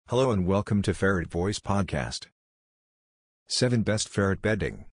Hello and welcome to Ferret Voice Podcast. 7 Best Ferret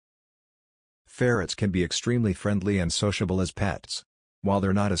Bedding. Ferrets can be extremely friendly and sociable as pets. While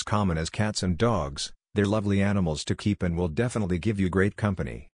they're not as common as cats and dogs, they're lovely animals to keep and will definitely give you great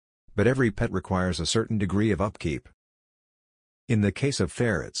company. But every pet requires a certain degree of upkeep. In the case of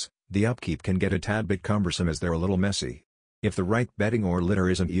ferrets, the upkeep can get a tad bit cumbersome as they're a little messy. If the right bedding or litter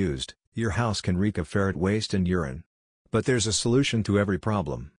isn't used, your house can reek of ferret waste and urine. But there's a solution to every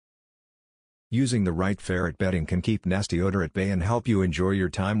problem. Using the right ferret bedding can keep nasty odor at bay and help you enjoy your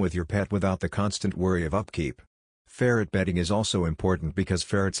time with your pet without the constant worry of upkeep. Ferret bedding is also important because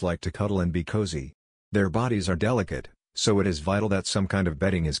ferrets like to cuddle and be cozy. Their bodies are delicate, so it is vital that some kind of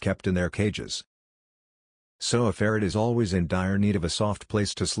bedding is kept in their cages. So a ferret is always in dire need of a soft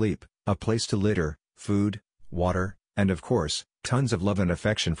place to sleep, a place to litter, food, water, and of course, tons of love and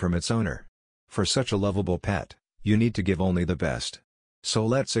affection from its owner. For such a lovable pet, you need to give only the best. So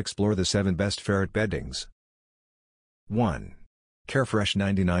let's explore the 7 best ferret beddings. 1. Carefresh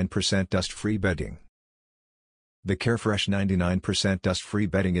 99% Dust-Free Bedding. The Carefresh 99% dust-free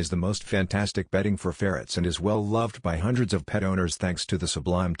bedding is the most fantastic bedding for ferrets and is well loved by hundreds of pet owners thanks to the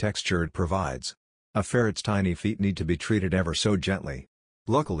sublime texture it provides. A ferret's tiny feet need to be treated ever so gently.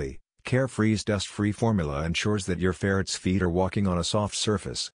 Luckily, Carefree's dust-free formula ensures that your ferret's feet are walking on a soft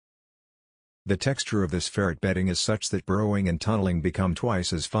surface. The texture of this ferret bedding is such that burrowing and tunneling become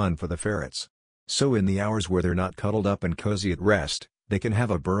twice as fun for the ferrets. So in the hours where they're not cuddled up and cozy at rest, they can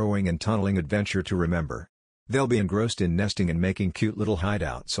have a burrowing and tunneling adventure to remember. They'll be engrossed in nesting and making cute little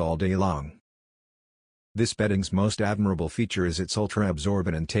hideouts all day long. This bedding's most admirable feature is its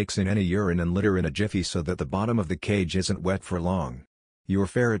ultra-absorbent and takes in any urine and litter in a jiffy so that the bottom of the cage isn't wet for long. Your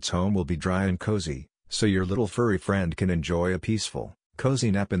ferret's home will be dry and cozy, so your little furry friend can enjoy a peaceful,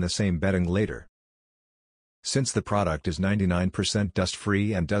 cozy nap in the same bedding later. Since the product is 99%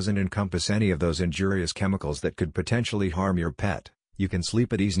 dust-free and doesn't encompass any of those injurious chemicals that could potentially harm your pet, you can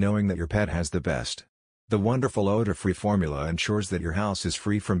sleep at ease knowing that your pet has the best. The wonderful odor-free formula ensures that your house is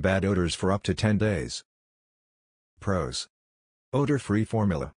free from bad odors for up to 10 days. Pros. Odor-free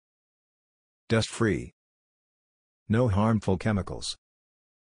formula. Dust-free. No harmful chemicals.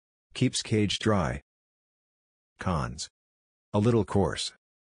 Keeps cage dry. Cons. A little coarse.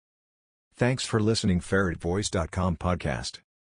 Thanks for listening ferretvoice.com podcast.